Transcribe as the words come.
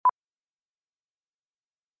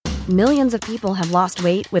Millions of people have lost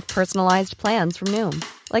weight with personalized plans from Noom.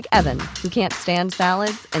 Like Evan, who can't stand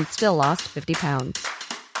salads and still lost 50 pounds.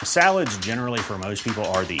 Salads generally for most people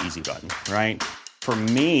are the easy button, right? For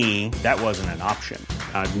me, that wasn't an option.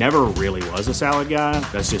 I never really was a salad guy.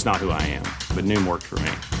 That's just not who I am. But Noom worked for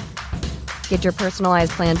me. Get your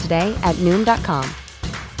personalized plan today at Noom.com.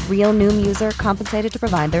 Real Noom user compensated to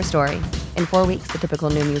provide their story. In 4 weeks, the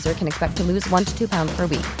typical Noom user can expect to lose 1 to 2 pounds per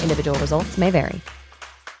week. Individual results may vary.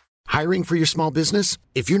 Hiring for your small business?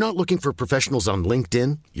 If you're not looking for professionals on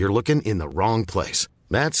LinkedIn, you're looking in the wrong place.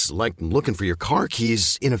 That's like looking for your car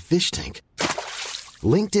keys in a fish tank.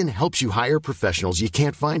 LinkedIn helps you hire professionals you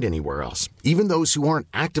can't find anywhere else, even those who aren't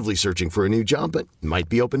actively searching for a new job but might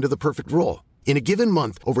be open to the perfect role. In a given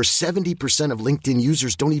month, over 70% of LinkedIn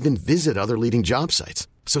users don't even visit other leading job sites.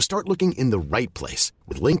 So start looking in the right place.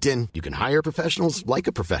 With LinkedIn, you can hire professionals like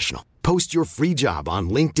a professional. Post your free job on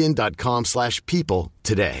linkedin.com/people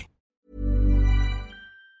today.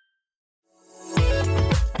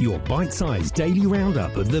 Your bite-sized daily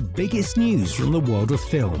roundup of the biggest news from the world of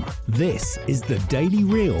film. This is The Daily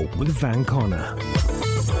Reel with Van Connor.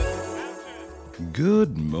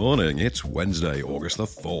 Good morning, it's Wednesday, August the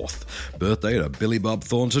 4th. Birthday to Billy Bob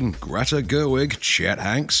Thornton, Greta Gerwig, Chet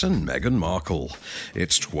Hanks and Meghan Markle.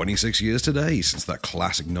 It's 26 years today since that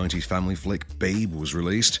classic 90s family flick Babe was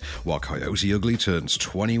released, while Coyote Ugly turns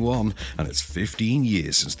 21, and it's 15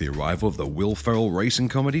 years since the arrival of the Will Ferrell racing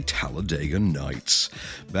comedy Talladega Nights.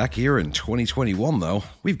 Back here in 2021 though,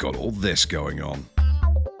 we've got all this going on.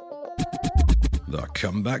 The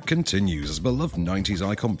comeback continues as beloved 90s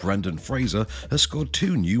icon Brendan Fraser has scored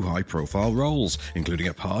 2 new high-profile roles, including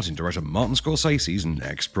a part in director Martin Scorsese's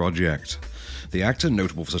next project. The actor,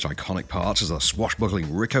 notable for such iconic parts as the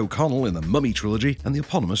swashbuckling Rick O'Connell in the Mummy trilogy and the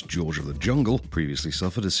eponymous George of the Jungle, previously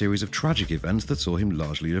suffered a series of tragic events that saw him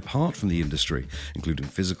largely depart from the industry, including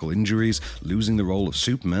physical injuries, losing the role of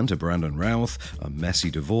Superman to Brandon Routh, a messy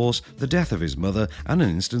divorce, the death of his mother, and an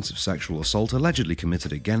instance of sexual assault allegedly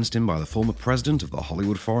committed against him by the former president of the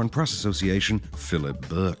Hollywood Foreign Press Association, Philip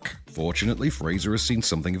Burke. Fortunately, Fraser has seen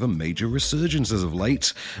something of a major resurgence as of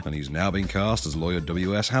late, and he's now been cast as lawyer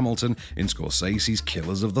W.S. Hamilton in Scorsese's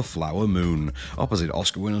Killers of the Flower Moon, opposite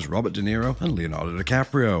Oscar winners Robert De Niro and Leonardo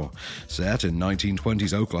DiCaprio. Set in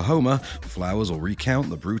 1920s Oklahoma, Flowers will recount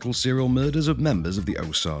the brutal serial murders of members of the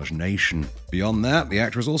Osage Nation. Beyond that, the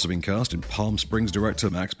actor has also been cast in Palm Springs director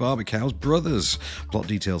Max Barbecow's Brothers. Plot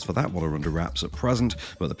details for that one are under wraps at present,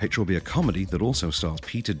 but the picture will be a comedy that also stars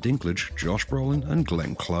Peter Dinklage, Josh Brolin and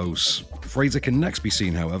Glenn Close. Fraser can next be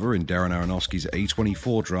seen, however, in Darren Aronofsky's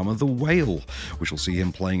A24 drama The Whale, which will see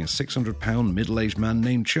him playing a 600-pound middle-aged man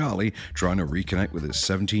named Charlie trying to reconnect with his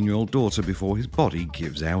 17-year-old daughter before his body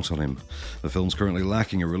gives out on him. The film's currently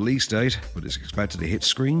lacking a release date, but is expected to hit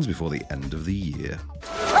screens before the end of the year.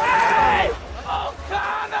 Hey!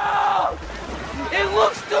 O'Connell! It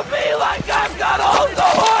looks to me like I've got all the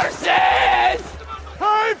horses!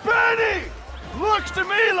 Hey, Benny! Looks to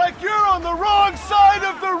me like you're on the wrong side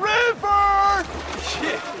of the river!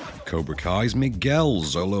 Shit. Cobra Kai's Miguel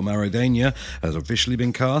Zolo Maradena has officially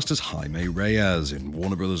been cast as Jaime Reyes in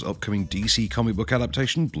Warner Bros.' upcoming DC comic book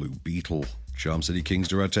adaptation Blue Beetle. Charm City Kings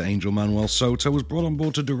director Angel Manuel Soto was brought on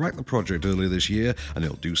board to direct the project earlier this year, and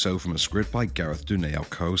he'll do so from a script by Gareth Dunay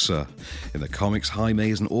Alcosa. In the comics,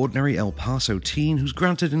 Jaime is an ordinary El Paso teen who's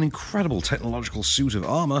granted an incredible technological suit of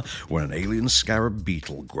armor when an alien scarab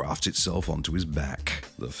beetle grafts itself onto his back.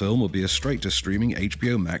 The film will be a straight-to-streaming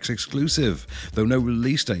HBO Max exclusive, though no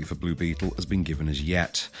release date for Blue Beetle has been given as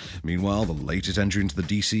yet. Meanwhile, the latest entry into the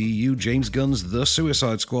DCEU, James Gunn's The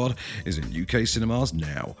Suicide Squad, is in UK cinemas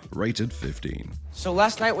now, rated 15. So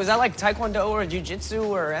last night, was that like Taekwondo or Jiu-Jitsu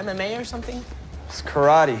or MMA or something? It's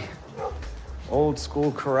karate. Old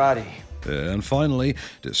school karate. And finally,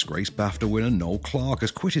 disgraced BAFTA winner Noel Clarke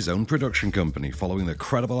has quit his own production company following the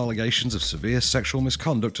credible allegations of severe sexual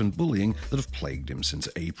misconduct and bullying that have plagued him since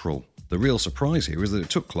April. The real surprise here is that it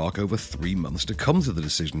took Clarke over 3 months to come to the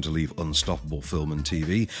decision to leave Unstoppable Film and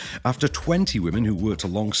TV, after 20 women who worked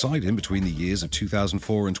alongside him between the years of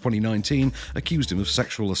 2004 and 2019 accused him of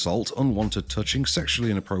sexual assault, unwanted touching,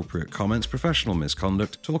 sexually inappropriate comments, professional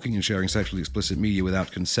misconduct, talking and sharing sexually explicit media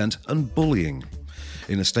without consent, and bullying.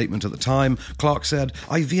 In a statement at the time, Clarke said,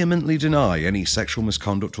 "I vehemently deny any sexual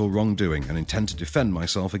misconduct or wrongdoing and intend to defend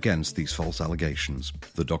myself against these false allegations."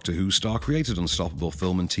 The Doctor Who star created Unstoppable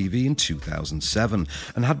Film and TV in 2007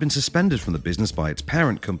 and had been suspended from the business by its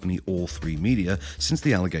parent company, All3 Media, since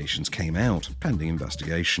the allegations came out, pending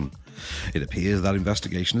investigation. It appears that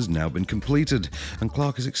investigation has now been completed, and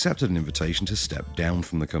Clark has accepted an invitation to step down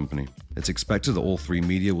from the company. It's expected that all three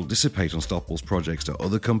media will dissipate Unstoppable's projects to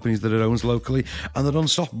other companies that it owns locally, and that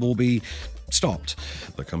Unstoppable will be stopped.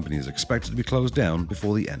 The company is expected to be closed down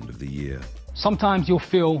before the end of the year. Sometimes you'll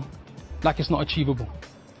feel like it's not achievable.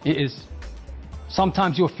 It is.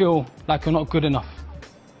 Sometimes you'll feel like you're not good enough.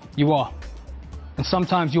 You are. And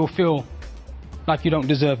sometimes you'll feel like you don't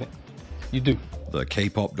deserve it. You do. The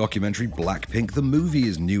K-pop documentary Blackpink the Movie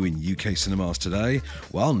is new in UK cinemas today,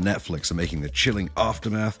 while Netflix are making the chilling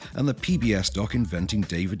Aftermath and the PBS doc Inventing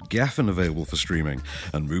David Geffen available for streaming,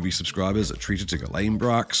 and Mubi subscribers are treated to Ghislaine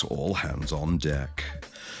Brach's All Hands on Deck.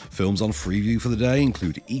 Films on Freeview for the day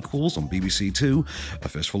include Equals on BBC Two, A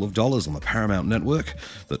Fistful of Dollars on the Paramount Network,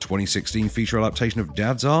 the 2016 feature adaptation of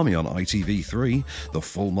Dad's Army on ITV3, The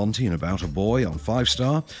Full Monty and About a Boy on 5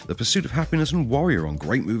 Star, The Pursuit of Happiness and Warrior on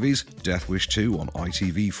Great Movies, Death Wish 2 on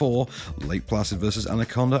ITV4, Lake Placid vs.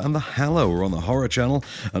 Anaconda and The Hallow are on the Horror Channel,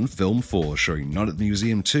 and Film 4 showing Night at the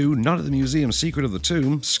Museum 2, Night at the Museum Secret of the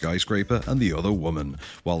Tomb, Skyscraper and The Other Woman,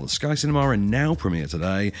 while the Sky Cinema and Now premiere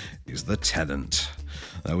today is The Tenant.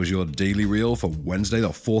 That was your Daily Reel for Wednesday, the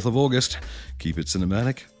 4th of August. Keep it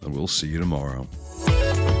cinematic, and we'll see you tomorrow.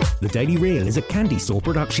 The Daily Reel is a Candy Store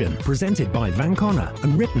production, presented by Van Connor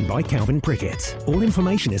and written by Calvin Prickett. All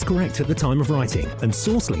information is correct at the time of writing, and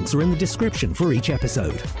source links are in the description for each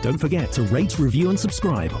episode. Don't forget to rate, review and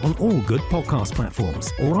subscribe on all good podcast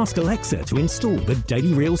platforms, or ask Alexa to install the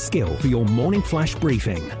Daily Reel skill for your morning flash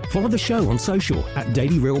briefing. Follow the show on social at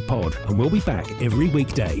Daily Reel Pod, and we'll be back every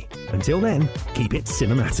weekday. Until then, keep it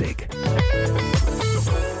cinematic.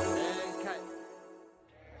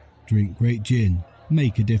 Drink great gin.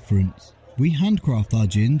 Make a difference. We handcraft our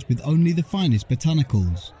gins with only the finest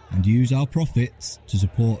botanicals and use our profits to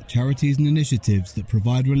support charities and initiatives that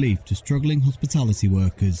provide relief to struggling hospitality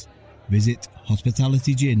workers. Visit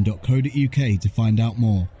hospitalitygin.co.uk to find out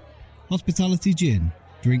more. Hospitality Gin.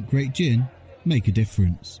 Drink great gin. Make a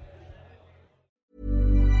difference.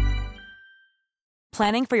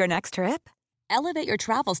 Planning for your next trip? Elevate your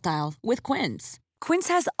travel style with Quince. Quince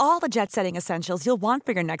has all the jet-setting essentials you'll want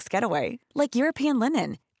for your next getaway, like European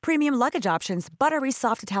linen, premium luggage options, buttery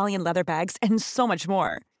soft Italian leather bags, and so much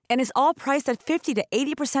more. And is all priced at 50 to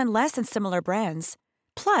 80% less than similar brands.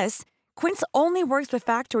 Plus, Quince only works with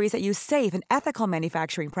factories that use safe and ethical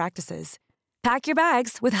manufacturing practices. Pack your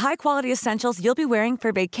bags with high-quality essentials you'll be wearing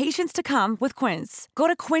for vacations to come with Quince. Go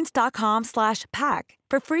to quince.com/pack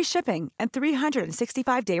for free shipping and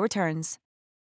 365-day returns.